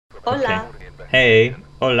Hola. Okay. Hey,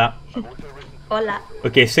 hola. Hola.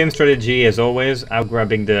 Okay, same strategy as always. I'm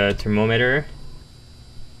grabbing the thermometer.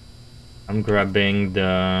 I'm grabbing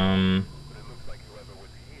the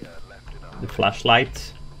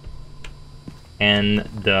flashlight and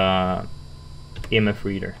the EMF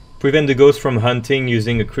reader. Prevent the ghost from hunting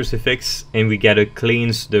using a crucifix, and we gotta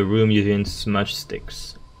cleanse the room using smudge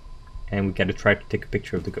sticks. And we gotta try to take a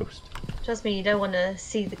picture of the ghost. Trust me, you don't want to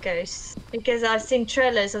see the ghosts. Because I've seen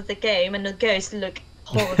trailers of the game and the ghosts look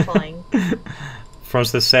horrifying.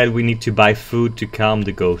 Francis said we need to buy food to calm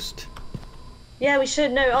the ghost. Yeah, we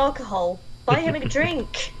should. No alcohol. Buy him a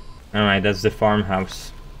drink. Alright, that's the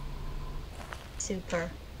farmhouse.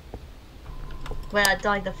 Super. Where I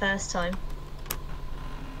died the first time.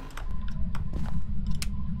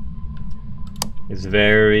 It's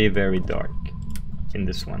very, very dark in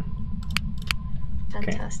this one.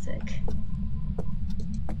 Fantastic. Okay.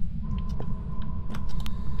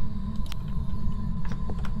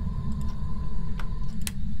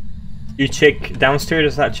 You check downstairs,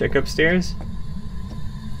 does that check upstairs?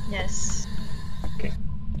 Yes. Okay.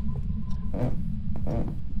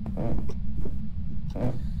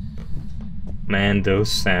 Man,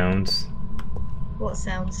 those sounds. What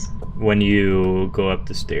sounds? When you go up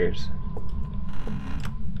the stairs.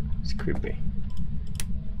 It's creepy.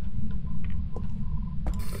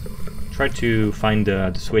 Try to find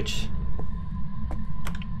the switch.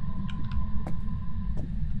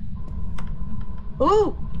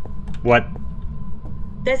 Ooh! What?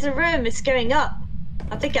 There's a room, it's going up.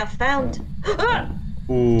 I think I found...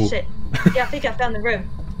 Ooh. Shit. Yeah, I think I found the room.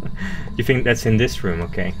 You think that's in this room?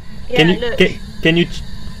 Okay. Yeah, Can you look. can you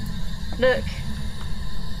Look.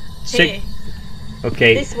 check? Here.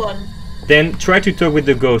 Okay. This one. Then try to talk with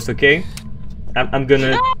the ghost. Okay. I'm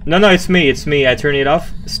gonna. No, it's me. It's me. I turn it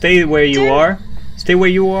off. Stay where you are. Stay where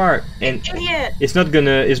you are. And Idiot. it's not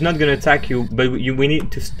gonna attack you. But we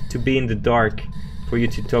need to be in the dark for you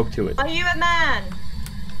to talk to it. Are you a man?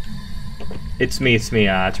 It's me.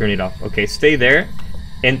 I turn it off. Okay. Stay there.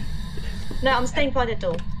 And No, I'm staying by the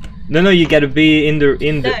door. no, you gotta be in No,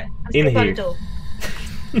 I'm staying by here. the door.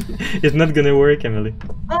 It's not gonna work, Emily.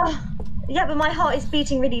 Oh, yeah, but my heart is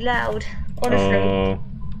beating really loud. Honestly. Oh.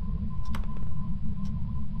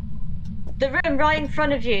 The room right in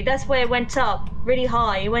front of you, that's where it went up really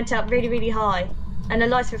high. It went up really, really high. And the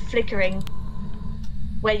lights were flickering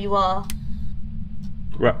where you are.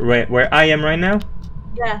 Right where I am right now?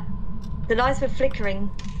 Yeah. The lights were flickering.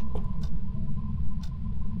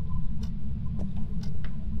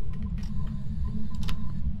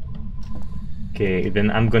 Okay, then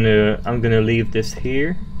I'm gonna leave this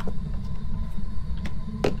here.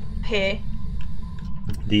 Here.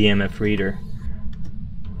 The EMF reader.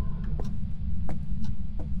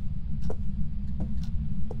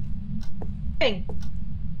 Thing.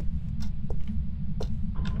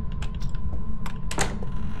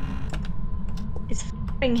 It's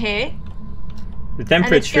f***ing here. The And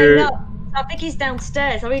it's temperature. going up. I think he's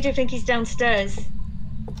downstairs. I really do think he's downstairs.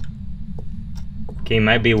 Okay,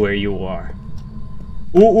 might be where you are.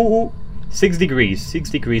 Ooh. 6 degrees. 6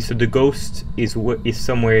 degrees. So the ghost is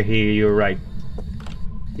somewhere here. You're right.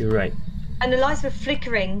 And the lights were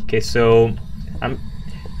flickering. Okay, so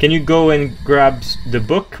can you go and grab the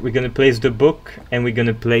book? We're gonna place the book and we're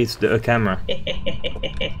gonna place the camera.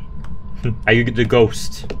 Are you the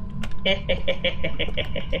ghost?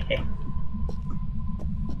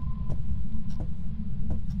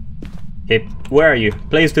 Okay, where are you?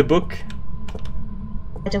 Place the book.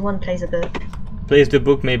 I don't want to play the book. Place the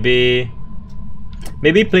book, maybe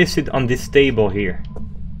place it on this table here.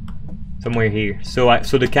 Somewhere here. So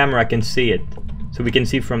the camera can see it. So we can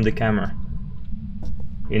see from the camera.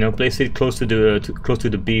 You know, place it close to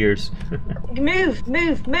the beers. Move,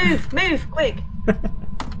 quick.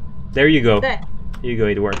 There you go. There. Here you go,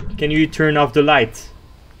 it worked. Can you turn off the light?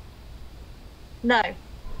 No.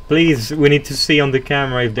 Please, we need to see on the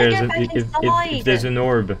camera if there's get back if there's an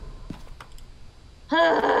orb.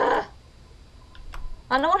 I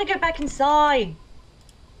don't want to go back inside.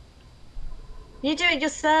 You do it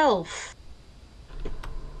yourself.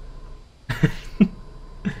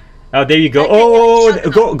 Oh, there you go.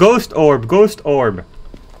 Okay, Oh, ghost orb.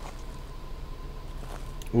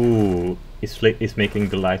 Ooh, it's making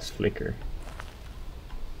the lights flicker.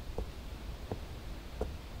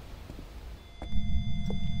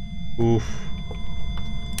 Oof.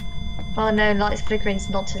 Oh no, lights flickering's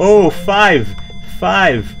not to Oh, sign.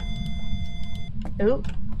 5. Ooh.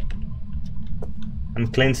 I'm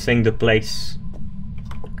cleansing the place.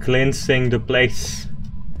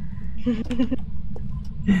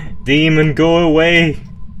 Demon, go away.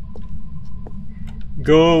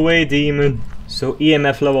 Go away, demon. So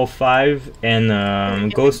EMF level 5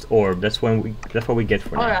 and ghost orb. That's what we get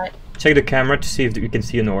for now. Alright. Check the camera to see if you can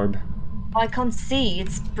see an orb. I can't see,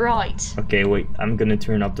 it's bright. Okay, wait, I'm gonna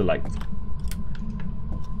turn up the light.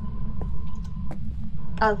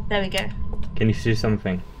 Oh, there we go. Can you see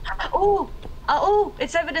something? Oh! Oh,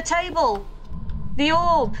 it's over the table! The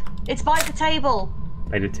orb! It's by the table!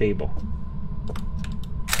 By the table.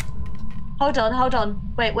 Hold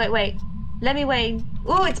on. Wait. Let me wait.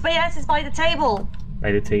 Oh, it's by the table!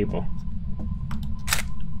 By the table.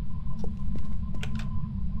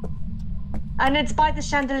 And it's by the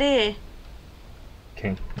chandelier.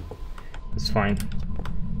 Okay, that's fine.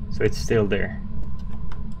 So it's still there.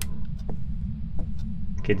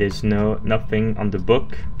 Okay, there's nothing on the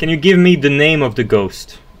book. Can you give me the name of the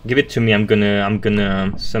ghost? Give it to me. I'm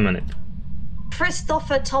gonna summon it.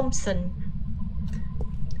 Christopher Thompson.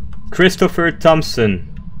 Christopher Thompson,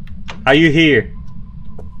 are you here?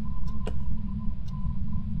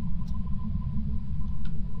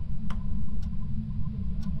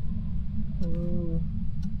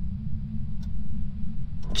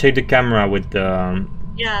 Check the camera with the...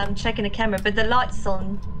 Yeah, I'm checking the camera, but the light's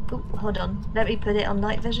on. Ooh, hold on. Let me put it on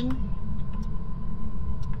night vision.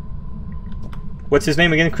 What's his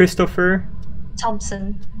name again? Christopher?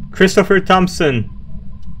 Thompson. Christopher Thompson!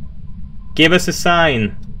 Give us a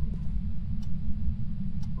sign!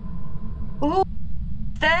 Ooh!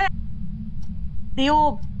 There! The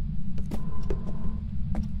orb!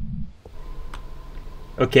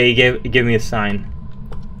 Okay, give me a sign.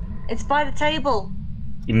 It's by the table!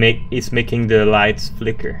 It's making the lights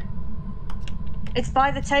flicker. It's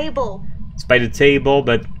by the table! It's by the table,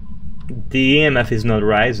 but the EMF is not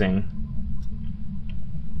rising.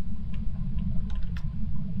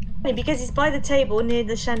 Because it's by the table near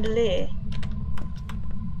the chandelier.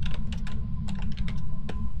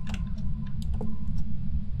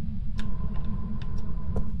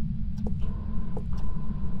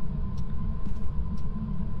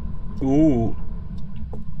 Ooh.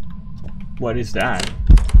 What is that?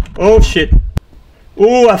 Oh shit!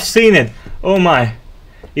 Ooh, I've seen it! Oh my!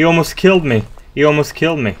 He almost killed me. He almost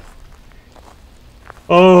killed me.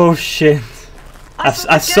 Oh shit! I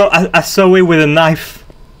saw it with a knife.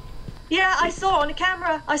 Yeah, I saw it on the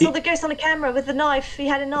camera. I saw the ghost on the camera with the knife. He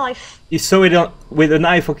had a knife. You saw it with a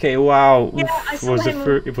knife. Okay, wow. Yeah, I saw him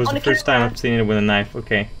it was on the the first time camera. I've seen it with a knife.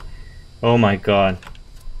 Okay. Oh my god.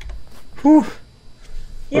 Whew.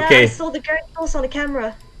 Yeah, Okay. I saw the ghost on the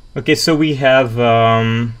camera. Okay, so we have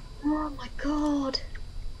Oh my god.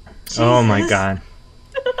 oh my Jesus. god.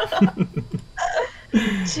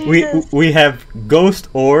 Jesus. we have ghost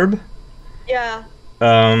orb. Yeah.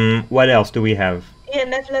 What else do we have?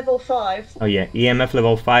 EMF level 5. Oh yeah, EMF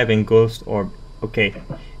level 5 and ghost orb. Okay.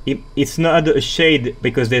 It's not a shade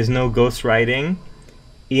because there's no ghost writing.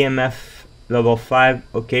 EMF level 5.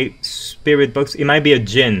 Okay, spirit box. It might be a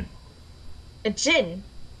djinn. A djinn?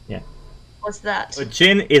 Yeah. What's that? A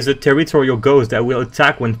djinn is a territorial ghost that will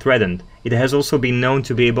attack when threatened. It has also been known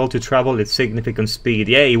to be able to travel at significant speed.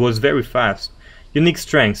 Yeah, it was very fast. Unique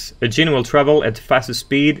strengths. A djinn will travel at fastest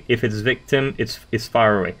speed if its victim is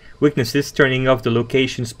far away. Weaknesses. Turning off the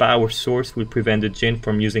location's power source will prevent the djinn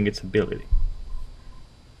from using its ability.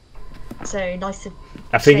 So nice to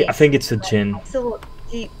I think it's a djinn. I saw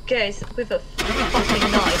the ghost with a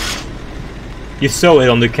fucking knife. You saw it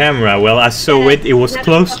on the camera. Well, I saw it. It was He had a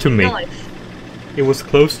close to fucking me. knife. It was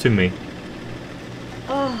close to me.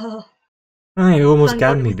 Oh, Oh, it almost Thank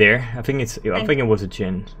got God. me there. I think it was a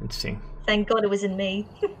djinn. Let's see. thank God it wasn't me.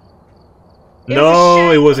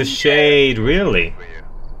 No, it was a shade. Really?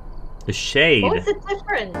 The shade. What's the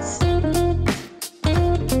difference?